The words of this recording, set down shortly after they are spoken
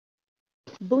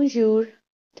Bonjour,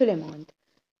 tout le monde.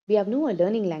 Bienvenue à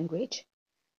Learning Language,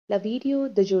 la vidéo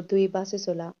d'aujourd'hui basée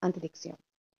sur la introduction.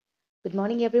 Good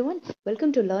morning, everyone.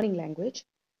 Welcome to Learning Language.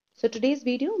 So today's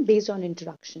video based on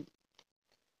introduction.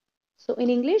 So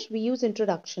in English, we use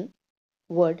introduction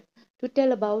word to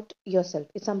tell about yourself.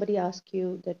 If somebody asks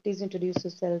you that please introduce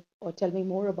yourself or tell me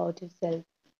more about yourself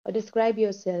or describe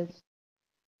yourself.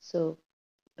 So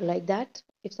like that,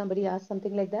 if somebody asks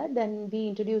something like that, then we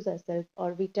introduce ourselves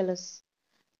or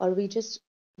we just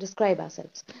describe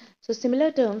ourselves. So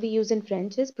similar term we use in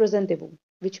French is présentez-vous,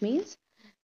 which means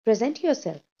present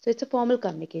yourself. So it's a formal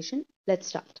communication. Let's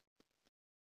start.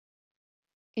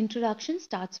 Introduction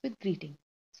starts with greeting.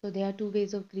 So there are two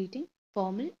ways of greeting,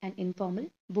 formal and informal.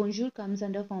 Bonjour comes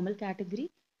under formal category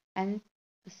and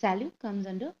salut comes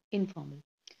under informal.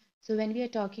 So when we are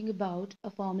talking about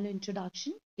a formal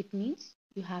introduction, it means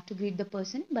you have to greet the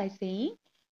person by saying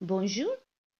bonjour,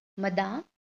 madame,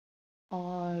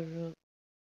 or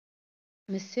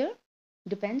monsieur,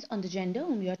 depends on the gender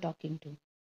whom you are talking to.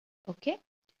 Okay,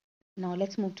 now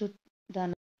let's move to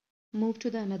the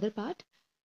another part.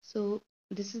 So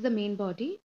this is the main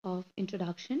body of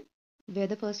introduction, where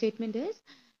the first statement is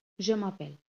je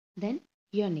m'appelle, then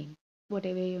your name,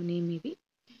 whatever your name may be.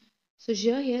 So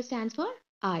je here stands for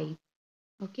I.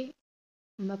 Okay,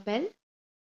 m'appelle,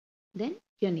 then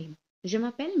your name. Je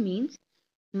m'appelle means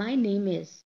my name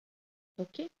is.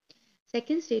 Okay,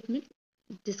 second statement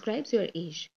describes your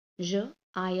age.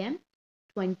 I am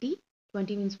 20.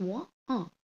 20 means moi.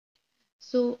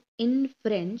 So in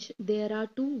French, there are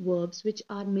two verbs which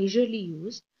are majorly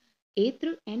used,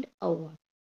 être and avoir.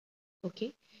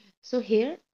 Okay. So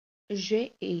here,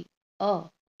 je et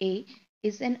a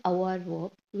is an avoir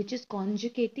verb which is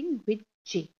conjugating with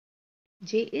j.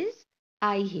 J is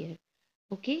I here.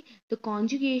 Okay. The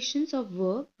conjugations of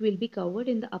verb will be covered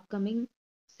in the upcoming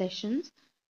sessions.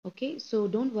 Okay. So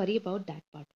don't worry about that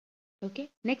part.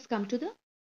 Okay. Next, come to the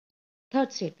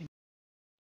third statement.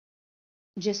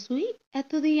 Je suis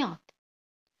étudiante.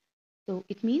 So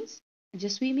it means, je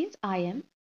suis means I am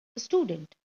a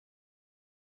student.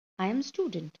 I am a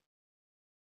student.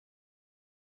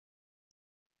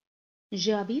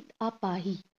 J'habite à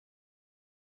Paris.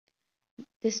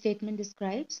 This statement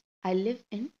describes I live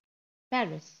in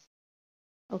Paris.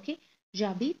 Okay.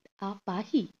 J'habite à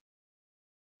Paris.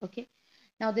 Okay.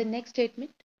 Now the next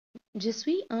statement. Je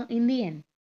suis un Indien.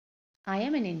 I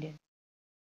am an Indian.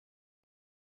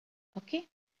 Okay.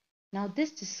 Now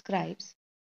this describes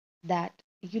that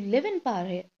you live in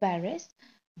Paris,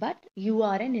 but you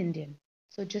are an Indian.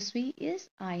 So je suis is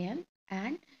I am,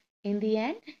 and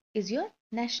Indian is your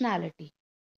nationality.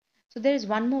 So there is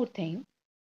one more thing.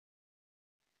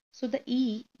 So the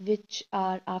E which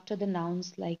are after the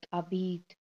nouns like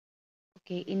habit,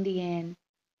 okay, Indian,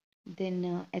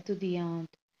 then étudiant.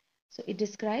 So it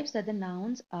describes that the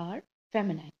nouns are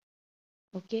feminine.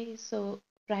 Okay, so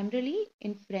primarily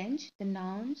in French, the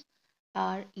nouns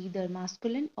are either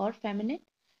masculine or feminine.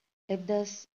 If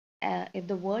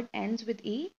the word ends with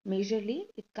E, majorly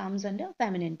it comes under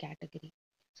feminine category.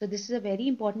 So this is a very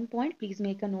important point. Please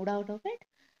make a note out of it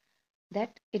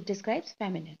that it describes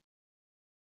feminine.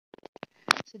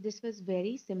 So this was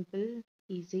very simple,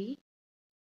 easy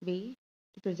way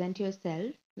to present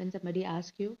yourself when somebody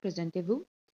asks you, présentez-vous.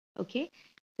 Okay.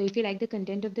 So if you like the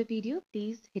content of the video,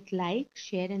 please hit like,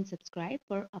 share and subscribe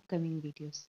for upcoming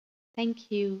videos. Thank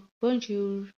you.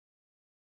 Bonjour.